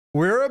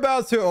We're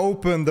about to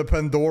open the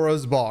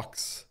Pandora's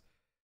box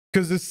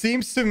because it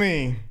seems to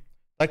me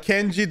that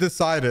Kenji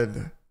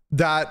decided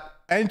that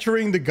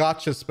entering the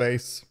gacha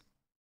space,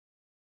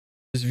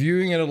 just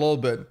viewing it a little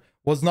bit,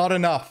 was not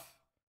enough.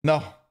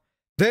 No,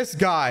 this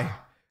guy,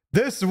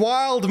 this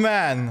wild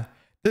man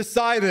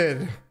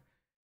decided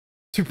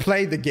to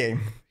play the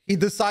game. He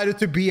decided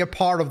to be a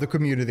part of the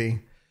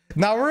community.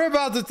 Now we're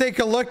about to take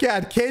a look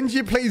at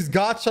Kenji plays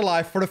Gacha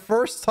Life for the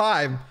first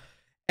time.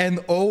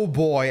 And oh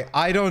boy,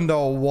 I don't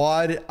know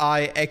what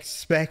I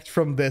expect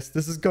from this.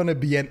 This is going to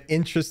be an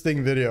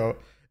interesting video.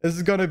 This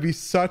is going to be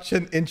such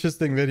an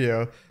interesting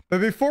video.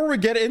 But before we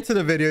get into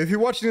the video, if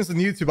you're watching this on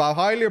YouTube, I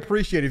highly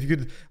appreciate it if you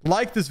could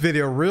like this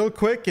video real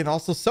quick and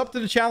also sub to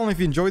the channel if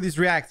you enjoy these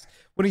reacts.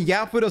 When you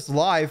yap with us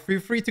live, feel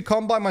free to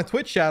come by my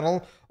Twitch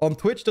channel on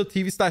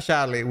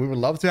twitch.tv/attilleegames. We would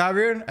love to have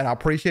you, and I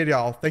appreciate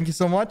y'all. Thank you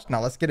so much.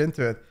 Now let's get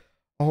into it.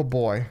 Oh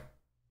boy.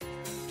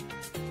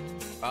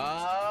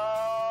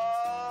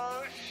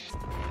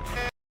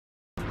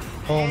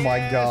 Oh my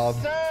god.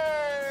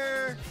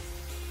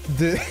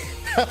 Dude,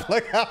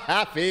 look how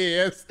happy he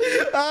is. He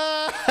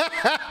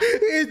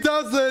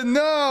doesn't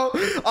know.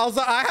 Also,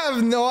 I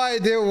have no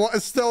idea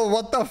what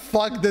the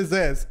fuck this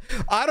is.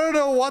 I don't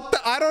know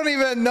I don't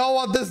even know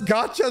what this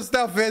gacha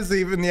stuff is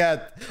even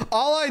yet.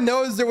 All I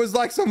know is there was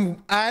like some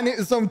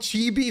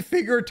chibi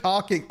figure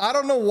talking. I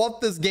don't know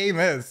what this game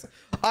is.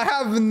 I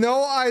have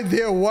no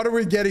idea what are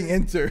we getting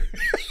into.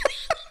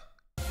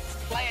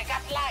 Playing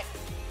Gacha Life.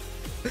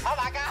 Oh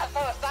my god, I'm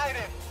so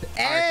excited.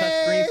 Alright,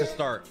 touch screen to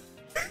start.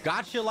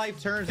 Gacha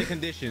Life terms and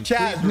conditions.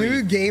 Chat,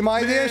 new game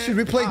idea. Should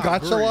we play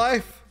Gacha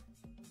Life?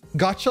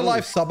 Gacha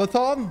Life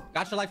Subathon?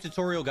 Gacha Life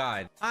tutorial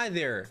guide. Hi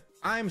there.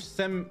 I'm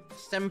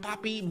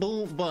Sempapi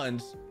Boom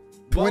Buns.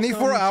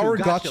 24-hour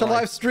Gacha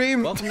Life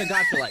stream. Welcome to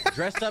Gacha Life.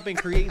 Dress up and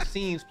create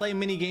scenes, play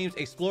mini games,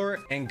 explore,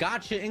 and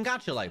gacha in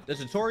Gacha Life. The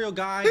tutorial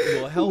guide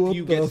will help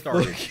you get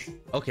started.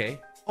 Okay.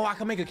 Oh, I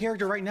can make a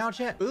character right now,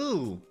 chat.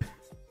 Ooh.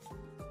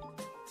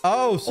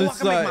 Oh, so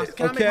it's like,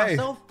 can I make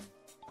myself?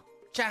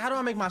 Chat, how do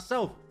I make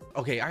myself?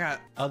 Okay, I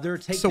got other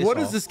take. So what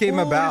is this game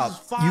about?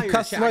 You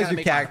customize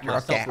your character.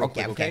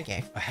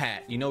 Okay. A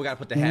hat. You know we gotta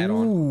put the hat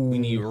on. We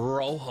need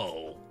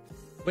Rojo.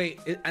 Wait,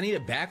 I need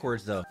it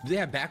backwards though. Do they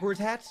have backwards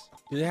hats?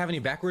 Do they have any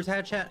backwards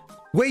hat, chat?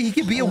 Wait, he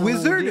could be a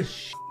wizard?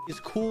 This is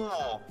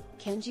cool.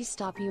 Kenji,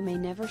 stop. You may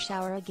never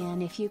shower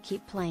again if you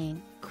keep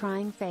playing.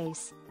 Crying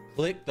face.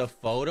 Click the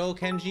photo,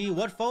 Kenji.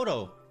 What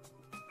photo?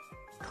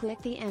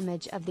 Click the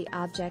image of the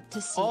object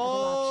to see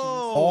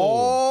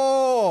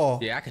Oh.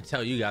 Yeah, I can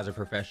tell you guys are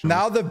professionals.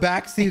 Now the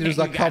backseaters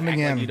are coming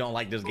in. Like you don't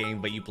like this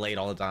game, but you play it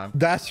all the time.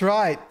 That's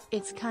right.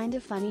 It's kind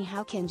of funny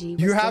how Kenji.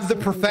 You have the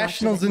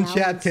professionals in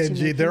chat,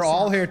 Kenji. They're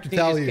all here to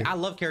tell you. I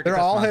love character. They're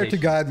all here to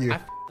guide you.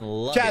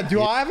 Chat,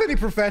 do I have any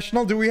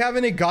professional? Do we have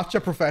any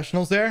gacha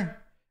professionals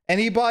there?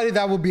 Anybody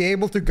that will be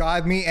able to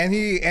guide me?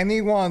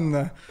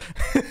 Anyone?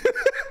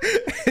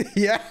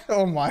 Yeah.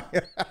 Oh my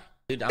god.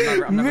 Dude,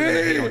 I'm never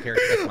gonna hate on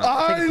characters.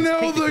 I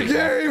know the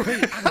game.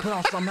 Wait, I can put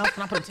on something else.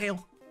 Can I put a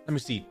tail? Let me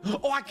see.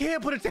 Oh, I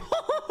can't put a tail.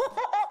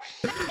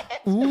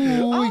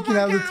 Ooh, we can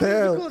have the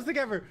tail. The coolest thing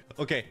ever.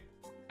 Okay,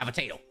 I have a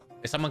tail.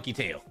 It's a monkey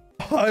tail.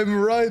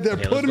 I'm right there.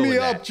 Okay, Put me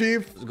up,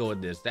 Chief. Let's go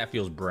with this. That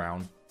feels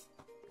brown.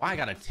 Why I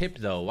got a tip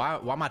though?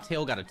 Why my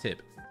tail got a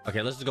tip?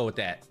 Okay, let's just go with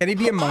that. Can he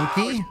be a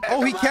monkey?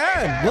 Oh, he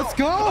can. Let's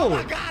go. Oh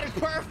my god, it's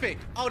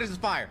perfect. Oh, this is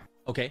fire.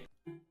 Okay.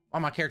 Why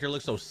my character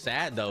looks so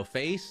sad though?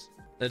 Face.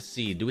 Let's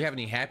see. Do we have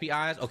any happy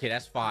eyes? Okay,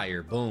 that's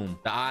fire. Boom.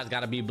 The eyes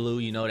gotta be blue.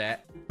 You know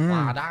that.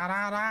 Let's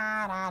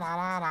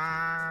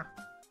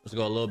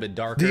go a little bit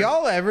darker. Do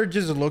y'all ever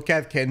just look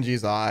at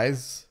Kenji's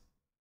eyes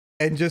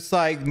and just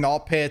like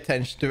not pay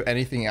attention to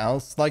anything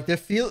else? Like they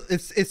feel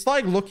it's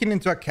like looking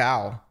into a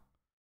cow.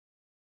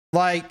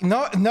 Like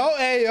no,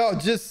 yo,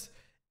 just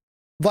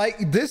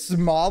like this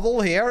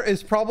model here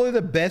is probably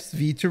the best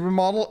VTuber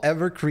model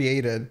ever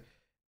created.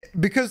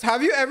 Because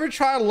have you ever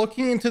tried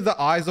looking into the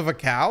eyes of a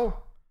cow?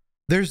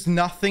 There's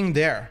nothing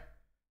there.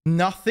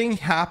 Nothing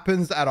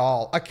happens at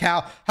all. A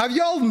cow. Have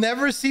y'all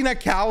never seen a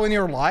cow in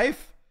your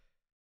life?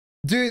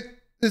 Dude,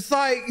 it's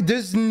like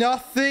there's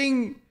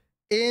nothing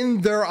in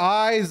their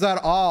eyes at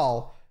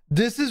all.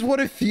 This is what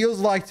it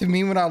feels like to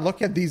me when I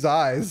look at these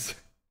eyes.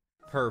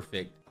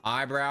 Perfect.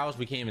 Eyebrows,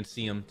 we can't even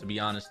see them, to be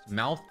honest.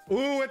 Mouth.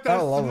 Ooh, it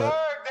does smirk.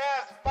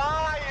 That's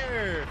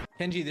fire.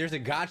 Kenji, there's a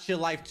Gacha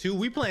Life 2.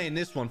 We playing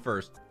this one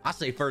first. I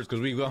say first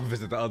because we gonna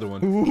visit the other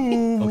one.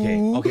 Ooh,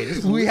 okay. This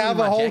is we have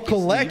a whole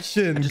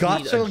collection.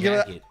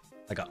 Gacha,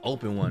 like an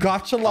open one.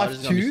 Gacha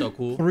Life 2, so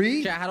cool.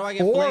 3, Chat, how do I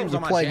get 4. flames We're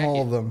on my playing jacket?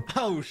 all of them.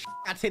 Oh,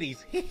 got titties.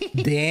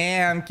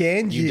 Damn,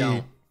 Kenji. You don't.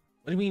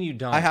 What do you mean you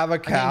don't? I have a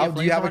cow.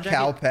 Do you have a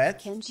cow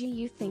pet? Kenji,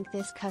 you think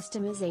this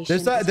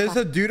customization? There's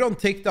a dude on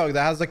TikTok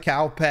that has a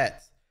cow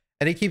pet,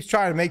 and he keeps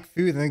trying to make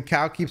food, and the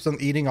cow keeps on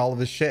eating all of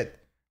his shit.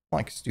 I'm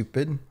like,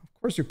 stupid. Of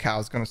course your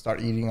cow's gonna start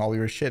eating all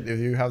your shit if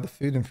you have the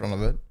food in front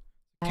of it.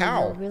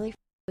 Cow. Really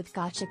with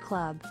Gacha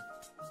Club.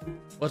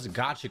 What's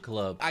Gacha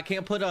Club? I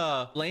can't put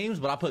flames,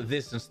 but I'll put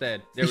this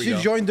instead. There we You go.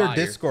 should join their Fire.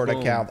 Discord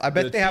Boom. account. I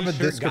bet The they have a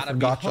t-shirt Discord for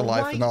gotta be Gacha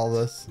Life and all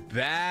this.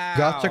 Wow.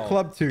 Gacha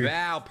Club too.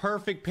 Wow,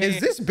 perfect pin.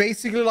 Is this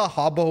basically La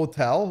Habba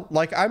Hotel?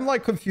 Like, I'm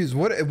like confused.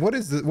 What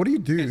is this? What do you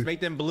do? Let's make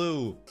them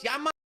blue.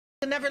 Y'all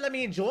never let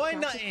me enjoy Gacha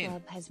nothing.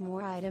 Club has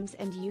more items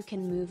and you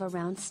can move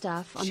around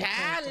stuff on the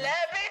Child, character.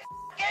 let me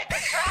get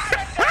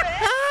control of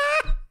this.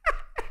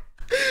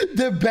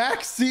 The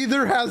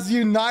backseater has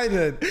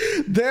united.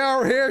 They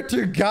are here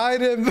to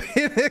guide him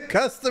in the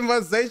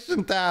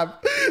customization tab.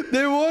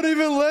 They won't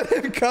even let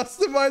him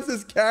customize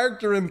his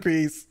character in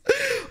peace.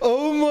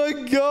 Oh my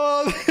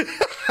god.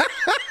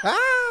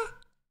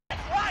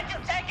 Why you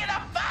taking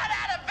a fun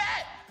out of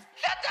it?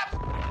 Shut the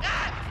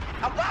up.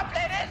 I want to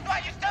play this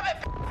while you stupid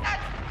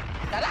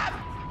Shut up.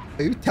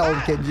 Are you telling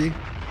Kenji?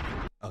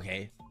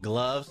 Okay,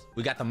 gloves.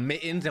 We got the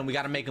mittens and we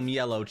got to make them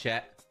yellow,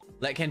 chat.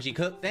 Let Kenji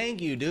cook.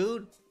 Thank you,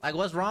 dude. Like,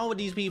 what's wrong with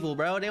these people,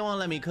 bro? They won't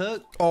let me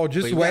cook. Oh,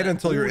 just wait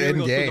until you're in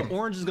So game. the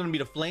orange is going to be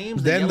the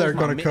flames. Then the they're yellow's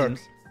my gonna cook. mittens,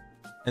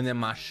 and then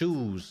my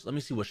shoes. Let me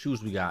see what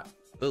shoes we got.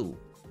 Ooh,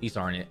 these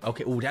aren't it.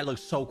 Okay, ooh, that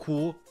looks so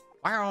cool.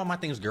 Why are all my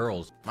things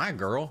girls? My a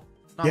girl.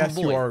 No, I'm Yes,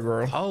 a you boy. are a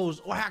girl.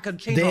 Hose. Oh, I could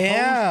change my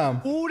Damn.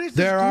 hose. Ooh, this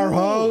There is are cool.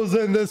 hoes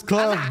in this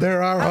club. Huzzah.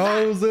 There are Huzzah.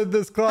 hoes in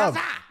this club.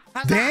 Huzzah.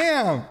 Huzzah.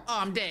 Damn. Oh,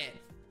 I'm dead.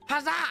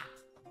 Huzzah.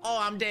 Oh,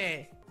 I'm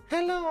dead.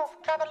 Hello,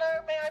 traveler.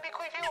 May I be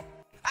with you?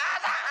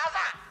 Huzzah,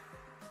 huzzah.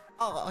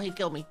 Oh, he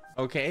killed me.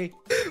 Okay.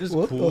 This is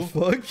What cool. the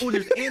fuck? Oh,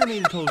 there's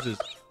animated poses.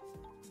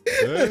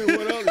 Hey,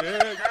 what up? Yeah,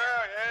 girl. Yeah,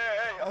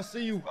 hey. I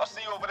see you. I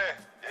see you over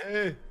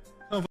there. Yeah.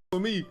 Come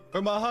with me.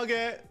 Where my hug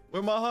at?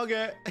 Where my hug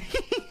at?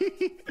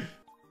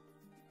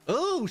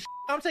 Oh,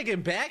 I'm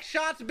taking back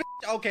shots, bitch.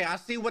 Okay, I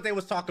see what they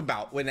was talking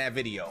about in that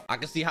video. I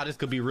can see how this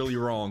could be really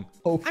wrong.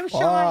 Oh, I'm shy.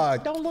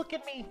 fuck. Don't look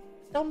at me.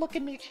 Don't look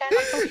at me, Chad.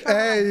 I'm so shy.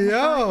 Hey,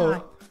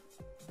 yo.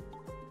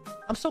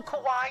 I'm so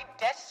kawaii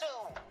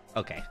desu.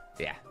 Okay,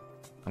 yeah.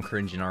 I'm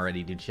cringing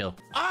already, dude. Chill.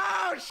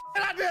 Oh, shit,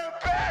 I did a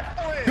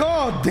backflip.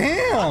 God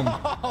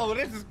damn. Oh,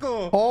 this is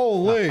cool.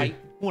 Holy. Fight.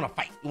 You wanna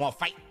fight? You wanna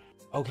fight?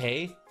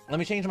 Okay. Let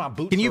me change my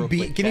boots. Can you real beat-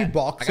 quick, can you chat.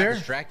 box I got there?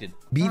 distracted.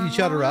 Beat each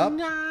other up.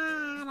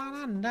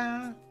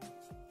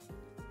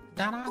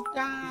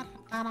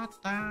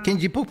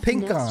 Kenji, put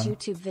pink Next on.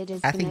 YouTube vid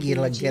is I gonna think be you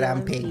look good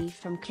on GRP pink.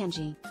 from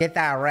Kenji. Get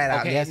that red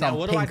out. Okay, Get now some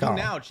what do I pink do on.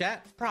 now,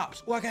 chat?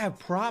 Props. Oh, I can have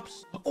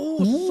props.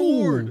 Oh, Ooh.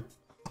 sword.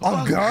 A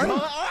gun? gun?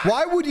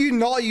 Why would you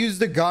not use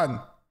the gun?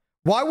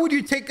 Why would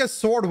you take a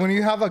sword when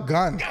you have a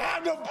gun?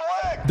 I'm the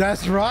black.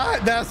 That's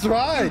right. That's What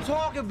are you right.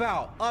 talking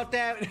about?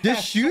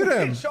 Just shoot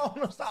him. Show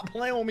him. Stop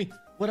playing with me.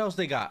 What else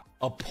they got?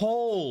 A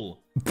pole.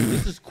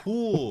 This is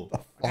cool.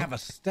 I have a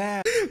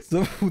staff.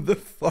 So who the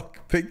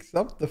fuck picks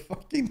up the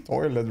fucking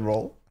toilet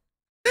roll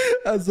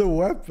as a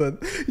weapon?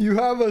 You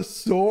have a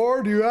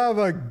sword, you have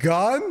a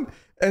gun,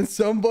 and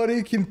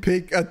somebody can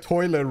pick a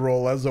toilet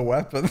roll as a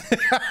weapon.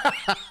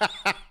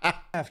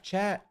 Have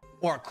chat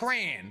or a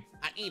crayon.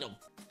 I eat them.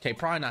 Okay,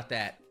 probably not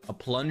that. A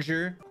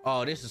plunger.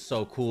 Oh, this is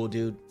so cool,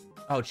 dude.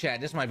 Oh, chat,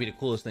 this might be the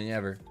coolest thing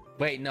ever.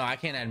 Wait, no, I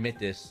can't admit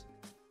this.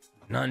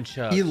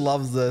 Nunchucks. He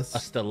loves A this.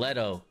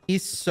 stiletto.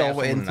 He's Stab so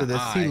someone in into the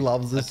this. eye. He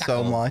loves A this so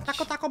taco. much.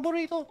 Taco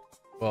burrito.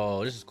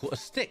 Oh, this is cool. A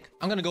stick.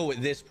 I'm gonna go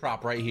with this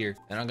prop right here,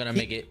 and I'm gonna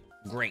make it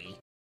gray.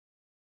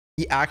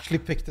 He actually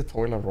picked the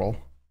toilet roll.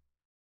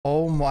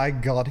 Oh my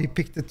god, he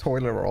picked the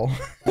toilet roll.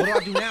 What do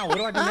I do now? What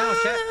do I do now,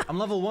 chat? I'm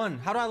level 1.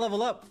 How do I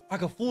level up?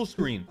 Like a full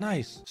screen.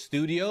 Nice.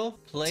 Studio.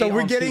 Play. So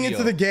we're on getting studio.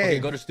 into the game. Okay,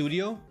 go to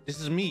studio. This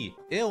is me.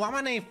 Ew, why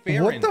my name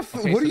Farron? What the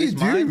Okay, what so do you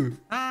this mine. do?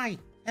 Hi.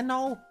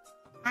 Hello.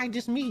 Hi,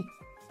 just me.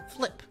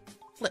 Flip.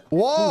 Flip.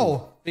 Whoa.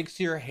 Ooh, fix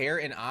your hair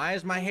and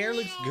eyes. My hair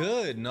looks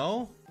good, no?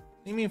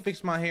 What do you mean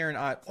fix my hair and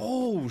eyes?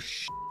 Oh,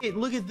 shit.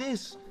 Look at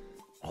this.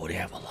 Oh, they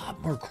have a lot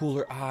more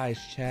cooler eyes,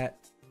 chat.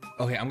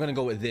 Okay, I'm gonna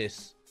go with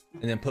this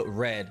and then put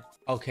red.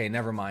 Okay,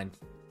 never mind.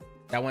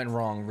 That went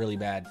wrong really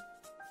bad.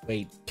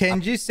 Wait.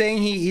 Kenji saying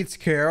he eats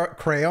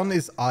crayon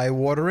is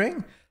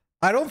eye-watering.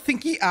 I don't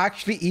think he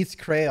actually eats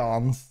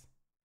crayons.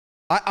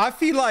 I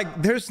feel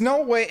like there's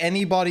no way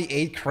anybody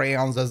ate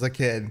crayons as a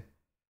kid.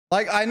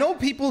 Like, I know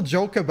people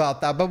joke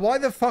about that, but why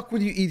the fuck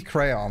would you eat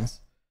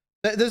crayons?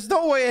 There's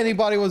no way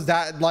anybody was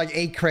that, like,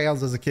 ate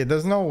crayons as a kid.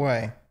 There's no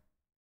way.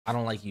 I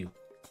don't like you.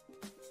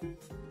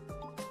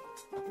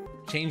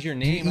 Change your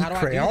name. eat How do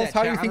crayons? I do that?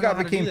 How do you chat? think don't I know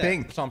how to became do that.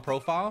 pink? It's on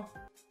profile.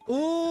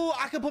 Ooh,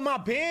 I could put my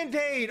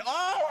band-aid.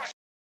 Oh,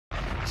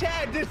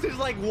 Chad, this is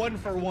like 1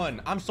 for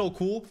 1. I'm so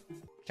cool.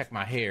 Check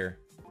my hair.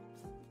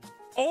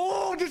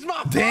 Oh, this is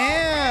my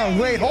Damn!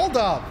 Wait, hold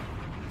up.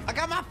 I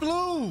got my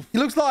flu. He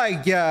looks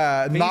like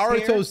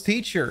Naruto's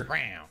teacher.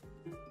 Brown.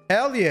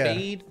 Hell yeah.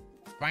 Fade.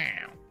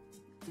 Brown.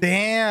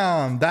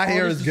 Damn, that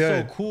hair this is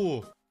good. So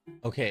cool.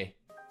 Okay,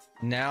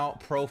 now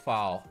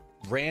profile.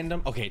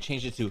 Random. Okay,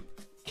 change it to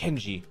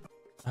Kenji.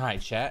 All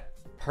right, chat.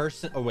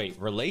 Person. Oh wait,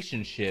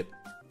 relationship.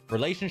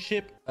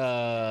 Relationship.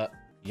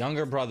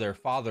 Younger brother,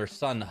 father,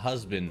 son,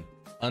 husband,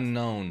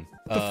 unknown.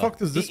 What the fuck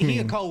does this He a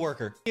mean?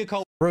 co-worker. He a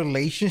co.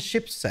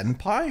 Relationship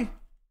senpai?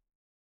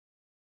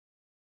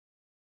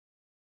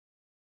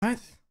 What?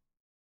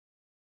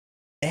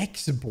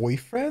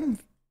 Ex-boyfriend?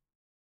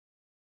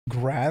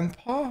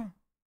 Grandpa?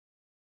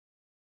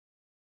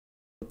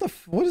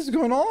 What is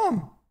going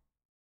on?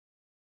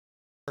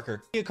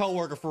 He a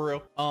co-worker for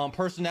real.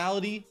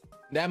 Personality,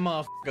 that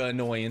motherfucker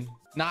annoying.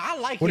 Nah, I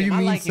like him. What do you I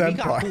mean, like him. He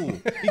got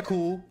senpai? cool. He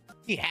cool.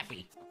 He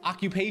happy.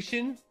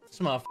 Occupation, this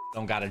motherfucker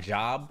don't got a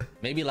job.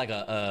 Maybe like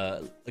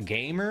a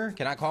gamer.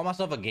 Can I call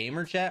myself a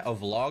gamer, chat? A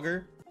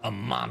vlogger? A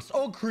monster.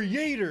 Oh,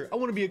 creator. I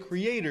want to be a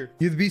creator.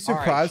 You'd be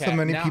surprised how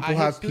many people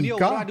have studio.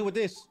 What do I Pika. do with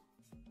this?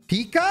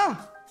 Pika?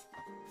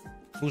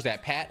 Who's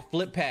that? Pat?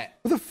 Flip Pat.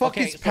 Who the fuck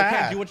is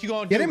Pat? Kenji, what you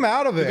gonna do? Get him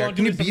out of We're there. gonna Can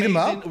do you this beat him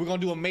amazing- up? We're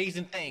gonna do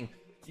amazing thing.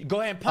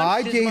 Go ahead and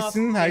Hi, punch this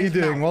Jason. How motherfucker you in his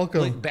doing? mouth. Welcome.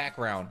 Click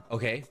background.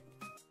 Okay.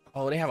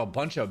 Oh, they have a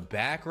bunch of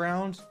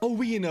backgrounds. Oh,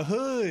 we in the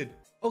hood.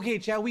 Okay,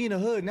 chat, we in the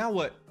hood. Now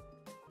what?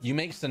 You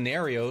make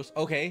scenarios.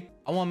 Okay.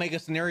 I want to make a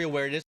scenario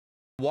where this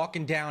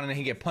walking down and then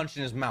he get punched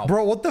in his mouth.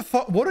 Bro, what the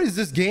fuck? What is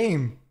this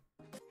game?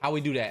 How we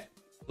do that?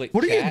 Click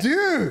What chat. do you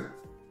do?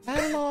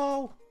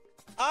 Hello.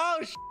 Oh,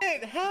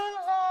 shit.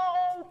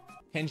 Hello.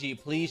 Kenji,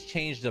 please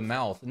change the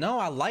mouth. No,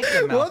 I like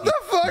the mouth. What the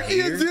fuck do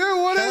you weird. do?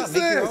 What Shut is up,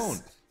 make your own.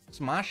 this? It's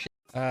my shit.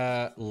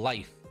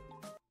 Life.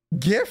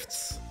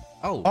 Gifts?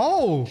 Oh.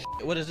 Oh,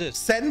 What is this?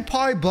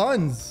 senpai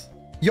buns.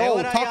 Yo, Hey,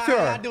 what up, talk y'all? to How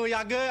her. y'all doing?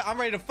 Y'all good? I'm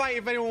ready to fight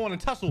if anyone want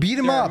to tussle. Beat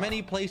him there up. Are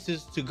many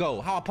places to go.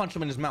 How I punch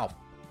him in his mouth.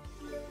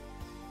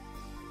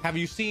 Have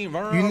you seen?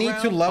 You need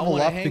to level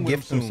up to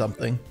gift him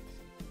something.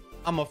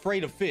 I'm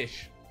afraid of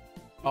fish.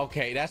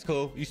 Okay, that's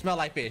cool. You smell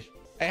like fish.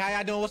 Hey, how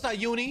y'all doing? What's up,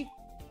 Uni?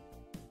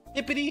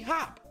 Hippity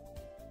hop.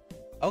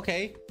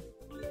 Okay.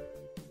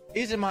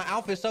 Isn't my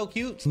outfit so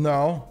cute?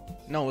 No.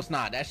 No, it's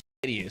not. That's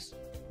hideous.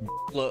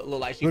 Look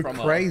like she Look from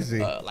crazy.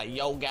 like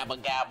Yo Gabba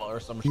Gabba or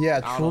some shit. Yeah,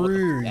 I don't know what the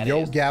true. fuck that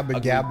Yo, is. gabba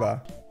Agreed.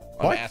 gabba.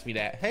 Don't What? ask me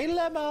that. Hey,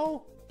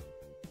 Lemo.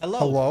 Hello.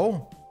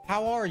 Hello?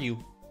 How are you?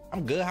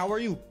 I'm good. How are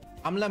you?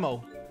 I'm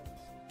Lemo.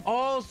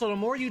 Oh, so the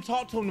more you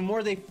talk to them, the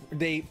more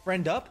they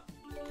friend up?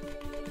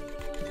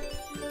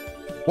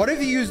 What if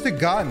you used a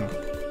gun?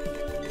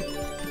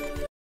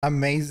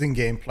 Amazing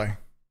gameplay.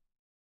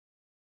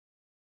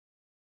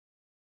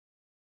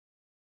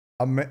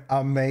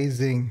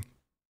 Amazing.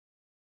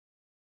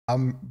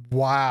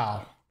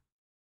 Wow.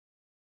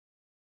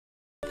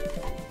 I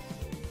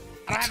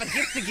don't have a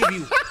gift to give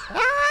you.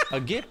 A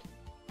gift?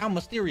 How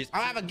mysterious.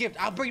 I have a gift.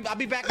 I'll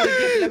be back with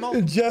a gift,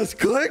 Lemo. Just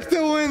click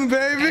to win,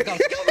 baby. Go.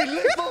 Excuse me,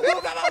 Lemo.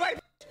 Move out my way.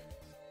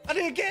 I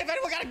need a gift.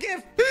 Anyone got a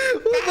gift?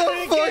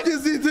 What the fuck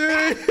is he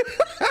doing?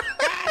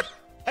 God,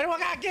 anyone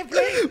got a gift,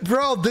 please?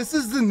 Bro, this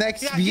is the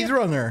next You got a gift?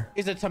 speedrunner.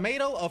 Is a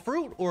tomato a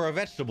fruit or a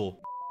vegetable?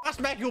 I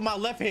smack you with my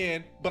left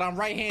hand, but I'm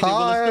right-handed.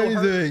 Hi, Will it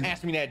still hurt? Isaac.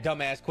 Ask me that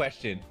dumbass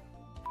question.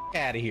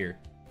 Get out of here.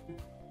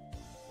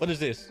 What is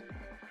this?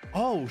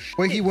 Oh, shit.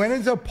 Wait, he went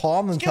into a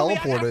pond and Excuse me,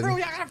 I got a teleported.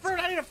 fruit. I got a fruit.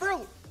 I need a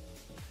fruit.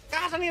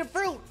 Guys, I need a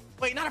fruit.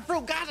 Wait, not a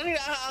fruit. Guys, I need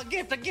a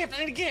gift. A gift.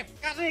 I need a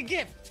gift. Guys, I need a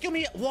gift. Excuse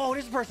me. Whoa,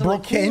 this person Bro,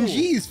 look cool.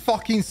 Kenji is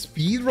fucking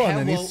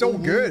speedrunning. He's so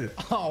Hello, good.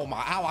 Oh, my.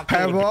 How I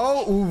killed him.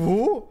 Hello,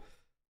 uwu.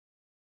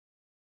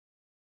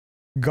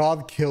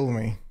 God kill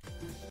me.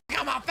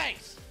 Got my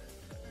face.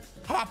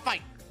 How about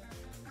fight?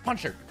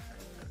 Punch her.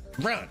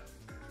 Run.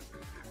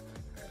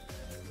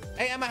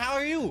 Hey, Emma, how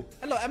are you?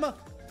 Hello, Emma.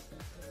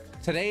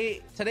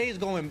 Today's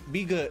going to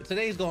be good.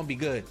 Today's going to be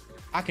good.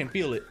 I can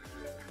feel it.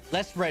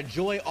 Let's spread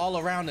joy all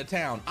around the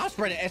town. I'm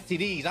spreading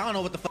STDs. I don't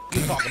know what the fuck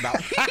you talking about.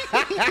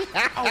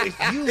 Oh, it's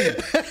you.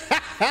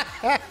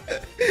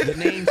 The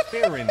name's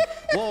Farron.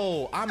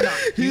 Whoa, I'm not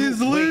cute. He's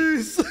Wait,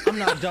 loose. I'm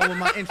not done with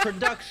my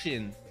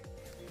introduction.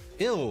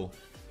 Ew.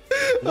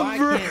 Why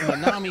Bro. can't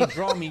Manami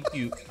draw me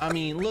cute? I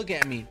mean, look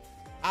at me.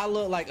 I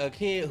look like a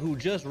kid who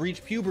just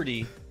reached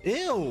puberty.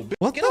 Ew. Bitch,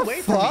 What get the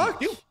away fuck?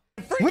 from me.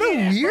 You freaky What a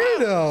ass, bro.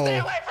 weirdo. Stay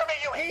away from me,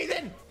 you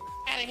heathen.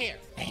 Out of here.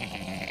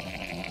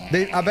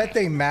 I bet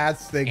they mad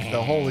stakes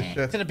though. Holy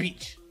shit. To the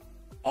beach.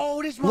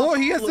 Oh, this Look,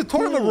 he has the look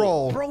toilet cool.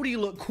 roll. Brody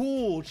look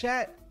cool,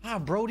 chat. Hi,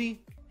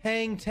 Brody.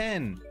 Hang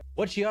 10.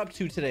 What you up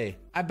to today?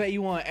 I bet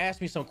you want to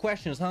ask me some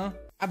questions, huh?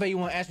 I bet you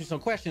want to ask me some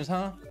questions,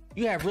 huh?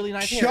 You have really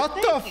nice hair. Shut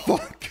the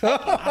fuck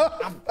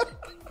up.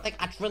 I think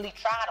I really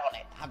tried on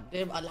it. I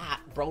did a lot,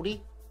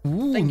 Brody.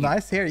 Ooh, Thank you.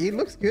 nice hair. He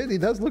looks good. He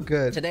does look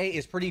good. Today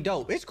is pretty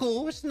dope. It's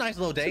cool. It's a nice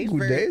little day. Good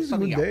day. It's a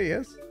sunny good out. day,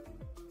 yes.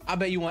 I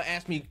bet you want to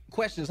ask me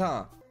questions,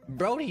 huh?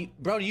 Brody,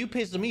 you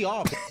pissing me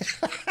off.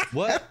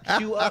 What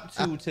you up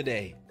to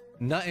today?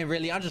 Nothing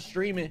really. I'm just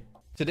streaming.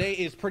 Today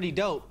is pretty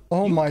dope.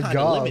 Oh You my kinda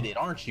God. limited,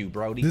 aren't you,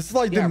 Brody? This is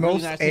like You the got really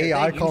most nice hair. AI Thank you.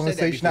 You said that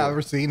conversation I've before.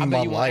 ever seen I in bet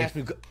my you wanna life. ask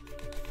me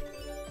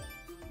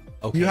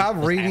okay, You have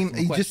let's reading- ask him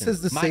he just questions.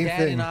 says the My same dad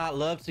thing. and I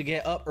love to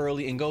get up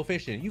early and go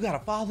fishing. You got a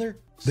father?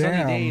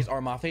 Damn. Sunny days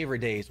are my favorite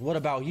days. What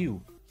about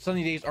you?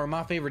 Sunny days are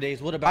my favorite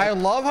days. What about I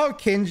love how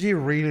Kenji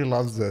really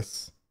loves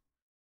this.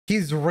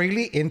 He's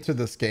really into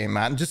this game,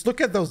 man. Just look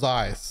at those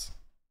eyes.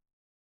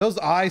 Those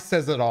eyes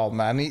says it all,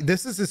 man.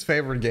 This is his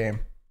favorite game.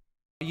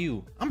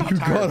 you? I'm about You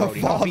tired got of a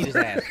Brody. I'll beat his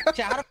father. ass.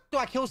 Chat, how the f do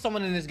I kill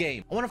someone in this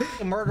game? I want to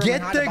fucking murder him Get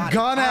and hide the the body.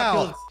 gun I'll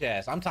kill out. his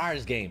ass. I'm tired of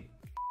this game.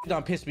 You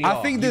done pissed me I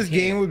off. think You this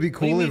game can't. would be What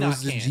do you cool if mean it I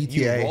was just can't?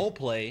 GTA. You role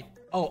play.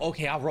 Oh,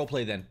 okay. I'll role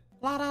play then.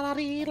 La da da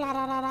dee, la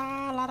da da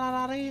da, la da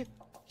da dee.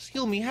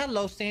 Excuse me,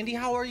 hello Sandy,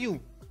 how are you?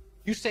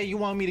 You say you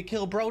want me to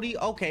kill Brody?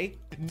 Okay.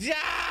 Die!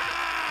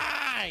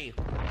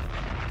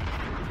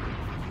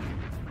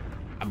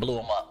 I blew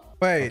him up.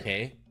 Wait.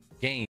 Okay.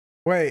 Game.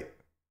 Wait.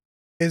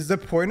 Is the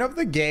point of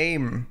the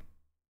game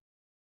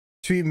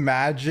to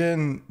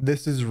imagine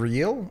this is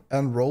real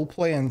and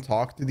roleplay and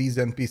talk to these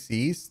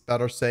NPCs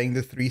that are saying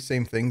the three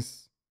same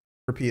things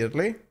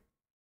repeatedly?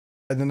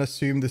 And then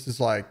assume this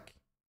is like...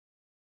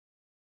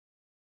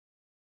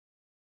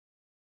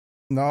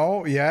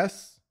 No,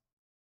 yes.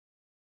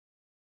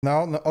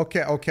 No, no,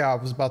 okay, I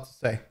was about to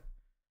say.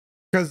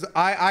 Because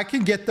I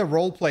can get the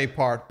roleplay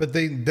part, but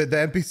the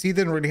NPC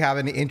didn't really have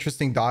any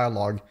interesting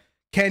dialogue.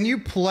 Can you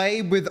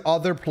play with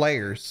other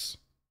players?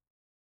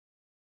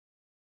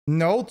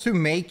 No, to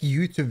make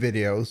YouTube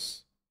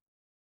videos.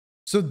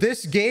 So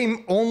this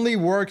game only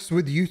works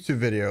with YouTube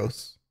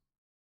videos.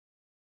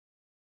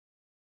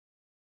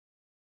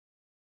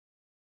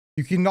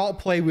 You cannot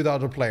play with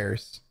other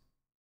players.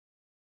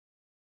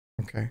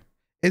 Okay.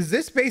 Is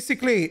this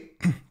basically...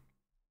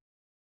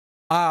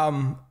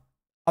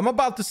 I'm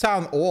about to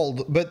sound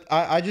old, but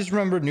I just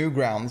remember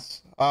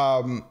Newgrounds.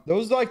 There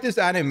was like this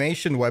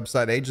animation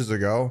website ages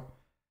ago.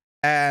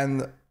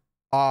 And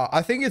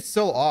I think it's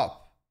still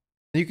up.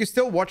 You can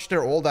still watch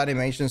their old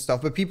animation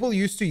stuff, but people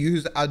used to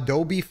use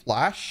Adobe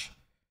Flash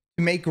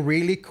to make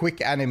really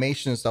quick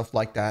animation stuff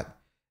like that.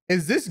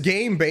 Is this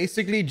game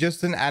basically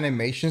just an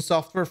animation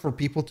software for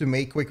people to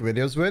make quick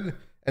videos with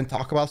and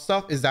talk about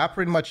stuff? Is that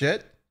pretty much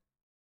it?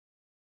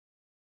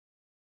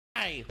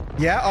 Hey.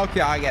 Yeah,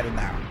 okay, I get it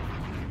now.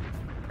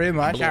 Pretty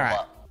much, all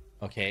right.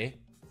 Okay,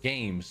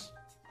 games.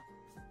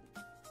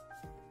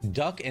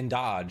 Duck and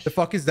dodge. The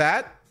fuck is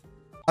that?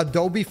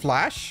 Adobe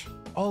Flash?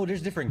 Oh,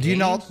 there's different Do you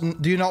games?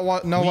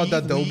 not know what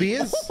Adobe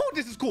is? Oh,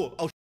 this is cool.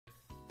 Oh,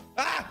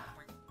 ah!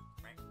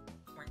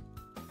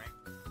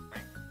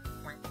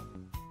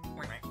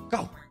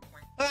 Go.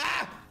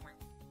 Ah!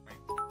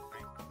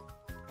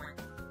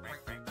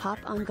 Hop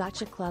on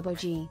Gacha Club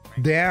OG.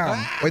 Damn.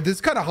 Ah! Wait, this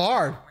is kind of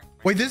hard.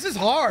 Wait, this is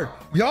hard.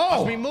 Yo.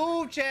 Watch me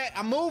move, chat.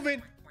 I'm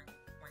moving.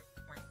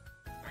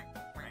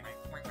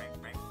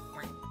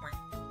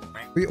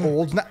 We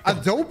old now.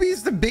 Adobe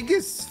is the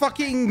biggest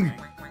fucking...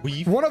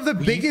 one of the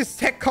biggest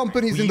tech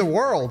companies in the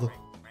world.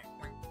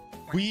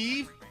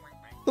 Weave.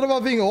 What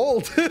about being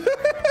old?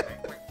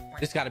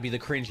 This got to be the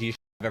cringiest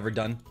I've ever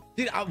done.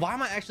 Dude, why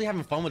am I actually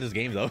having fun with this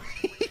game, though?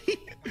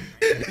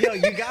 Yo,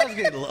 you guys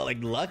get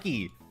like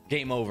lucky.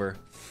 Game over.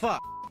 Fuck.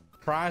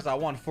 Prize, I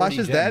won 40 Flash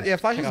is gems. dead? Yeah,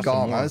 Flash Check is out some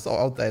gone. more. Man. It's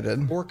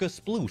outdated. Orca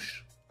sploosh.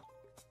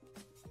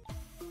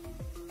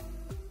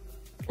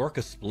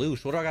 Orca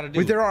sploosh. What do I got to do?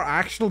 Wait, there are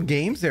actual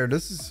games there.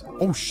 This is...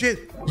 Oh,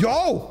 shit.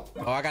 Yo!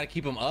 Oh, I got to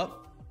keep them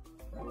up?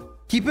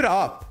 Keep it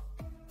up.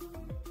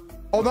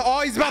 Oh, no. Oh,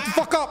 he's about to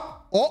fuck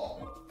up.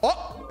 Oh.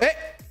 Oh. Hey.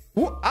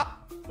 Ooh, ah.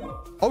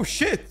 Oh,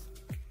 shit.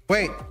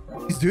 Wait.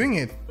 He's doing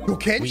it. Yo,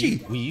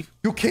 Kenji. Weave.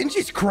 Yo,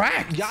 Kenji's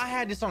cracked. Y'all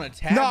had this on a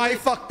tablet? No, I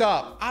fucked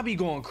up. I be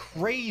going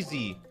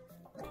crazy.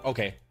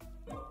 Okay.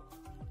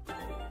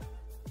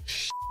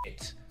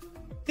 Shit.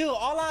 Dude,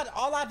 all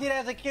I did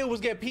as a kid was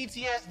get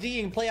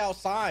PTSD and play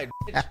outside,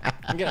 bitch,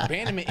 and get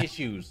abandonment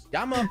issues.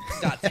 Y'all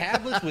got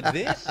tablets with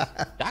this?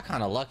 Y'all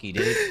kind of lucky,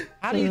 dude.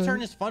 How do you turn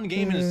this fun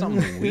game into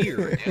something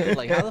weird, dude?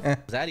 Like, how the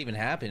fuck does that even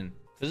happen?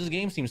 Because this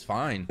game seems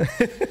fine.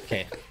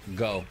 Okay,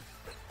 go.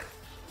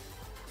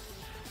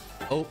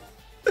 Oh.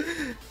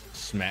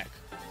 Smack.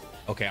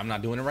 Okay, I'm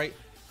not doing it right.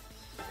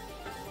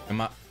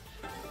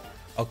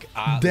 Okay.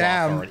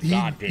 Damn.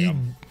 God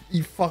damn.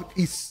 He's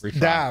Retry.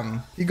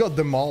 damn. He got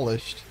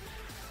demolished.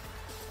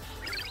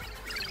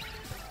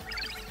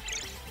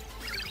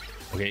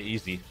 Okay,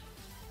 easy.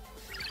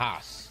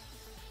 Haas.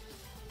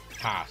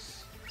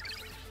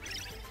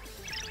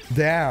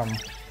 Damn.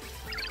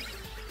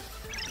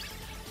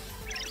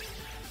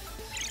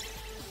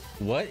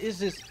 What is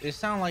this? It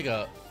sound like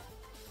a...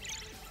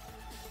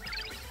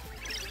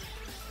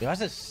 Why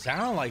does it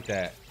sound like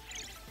that?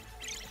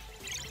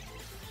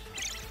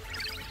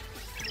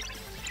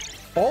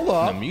 Hold The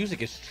up.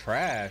 music is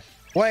trash.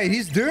 Wait,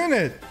 he's doing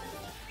it.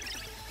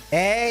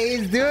 Hey,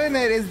 he's doing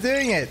it. He's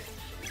doing it.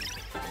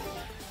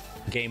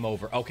 Game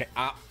over. Okay,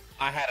 I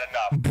had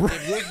enough.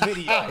 If this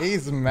video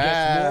He's gets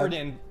mad. more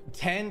than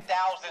 10,000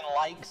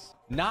 likes,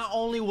 not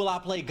only will I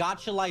play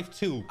Gacha Life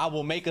 2, I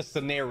will make a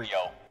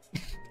scenario.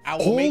 I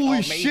will make Holy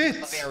a shit.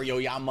 major scenario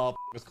y'all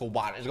motherfuckers could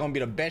watch. It's gonna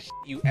be the best shit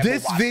you ever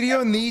This watched.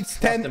 video needs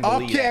 10. and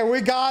believe Okay, it. we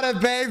got it,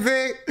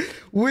 baby.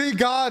 We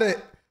got it.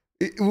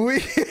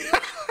 We...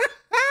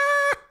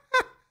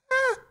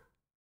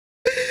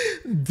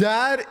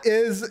 That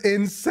is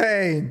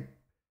insane.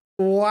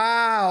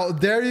 Wow.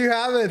 There you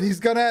have it. He's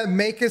gonna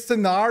make a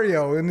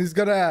scenario and he's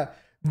gonna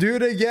do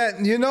it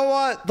again. You know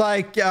what?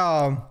 Like,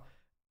 I'm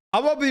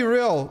gonna be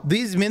real.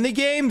 These mini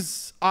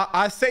games,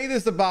 I say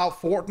this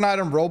about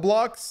Fortnite and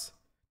Roblox.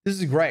 This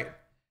is great.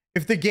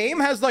 If the game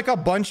has like a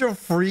bunch of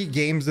free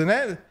games in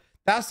it,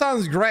 that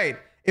sounds great.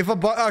 If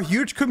a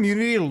huge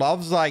community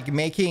loves like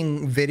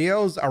making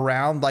videos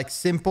around like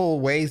simple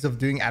ways of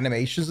doing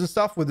animations and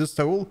stuff with this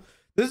tool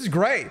This is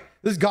great.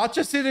 This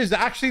gacha shit is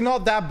actually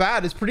not that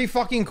bad. It's pretty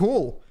fucking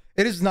cool.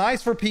 It is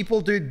nice for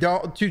people to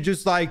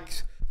just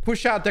like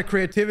push out their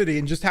creativity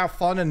and just have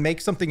fun and make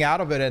something out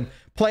of it and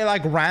play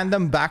like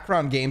random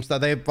background games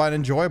that they find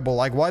enjoyable.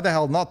 Like, why the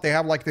hell not? They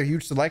have like the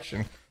huge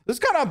selection. This is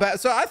kind of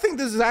bad. So I think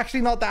this is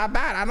actually not that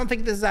bad. I don't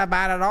think this is that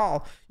bad at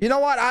all. You know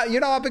what?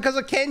 You know what? Because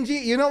of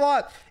Kenji, you know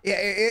what?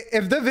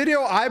 If the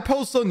video I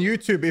post on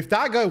YouTube, if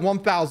that got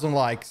 1,000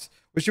 likes,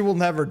 which you will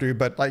never do,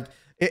 but like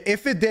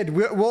if it did,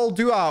 we'll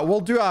do a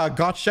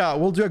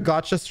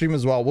gacha stream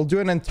as well. We'll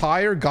do an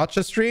entire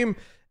gacha stream,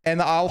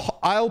 and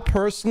I'll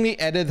personally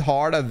edit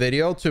hard a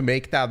video to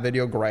make that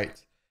video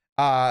great.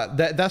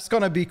 That's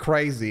gonna be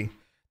crazy.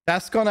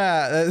 That's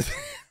gonna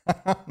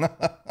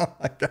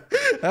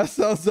that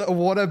sounds,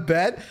 what a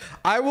bet.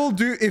 I will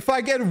do, if I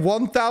get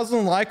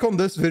 1,000 like on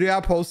this video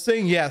I'm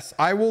posting, yes,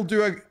 I will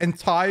do an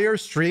entire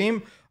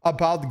stream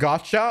about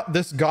gacha,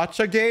 this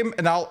gacha game,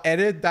 and I'll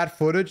edit that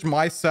footage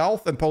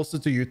myself and post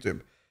it to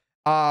YouTube.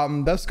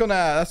 That's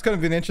gonna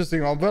be an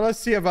interesting one, but let's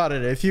see about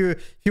it. If you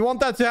want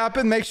that to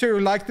happen, make sure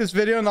you like this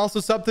video and also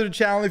sub to the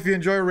channel if you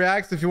enjoy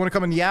reacts, if you want to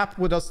come and yap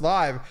with us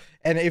live.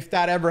 And if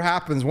that ever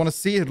happens, want to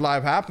see it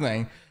live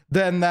happening,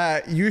 then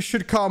you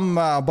should come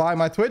by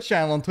my Twitch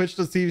channel on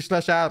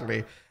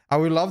twitch.tv/Adley. I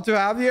would love to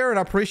have you here and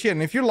appreciate it.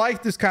 And if you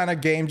like this kind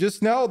of game,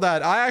 just know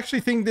that I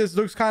actually think this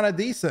looks kind of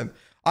decent.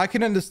 I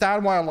can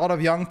understand why a lot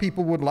of young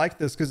people would like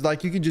this, because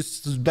like you can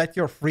just let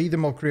your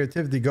freedom of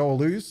creativity go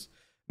loose,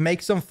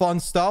 make some fun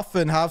stuff,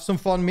 and have some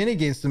fun mini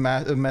games to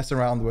mess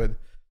around with.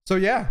 So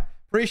yeah,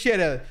 appreciate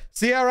it.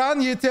 See you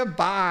around YouTube.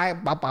 Bye.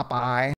 Bye. Bye. Bye.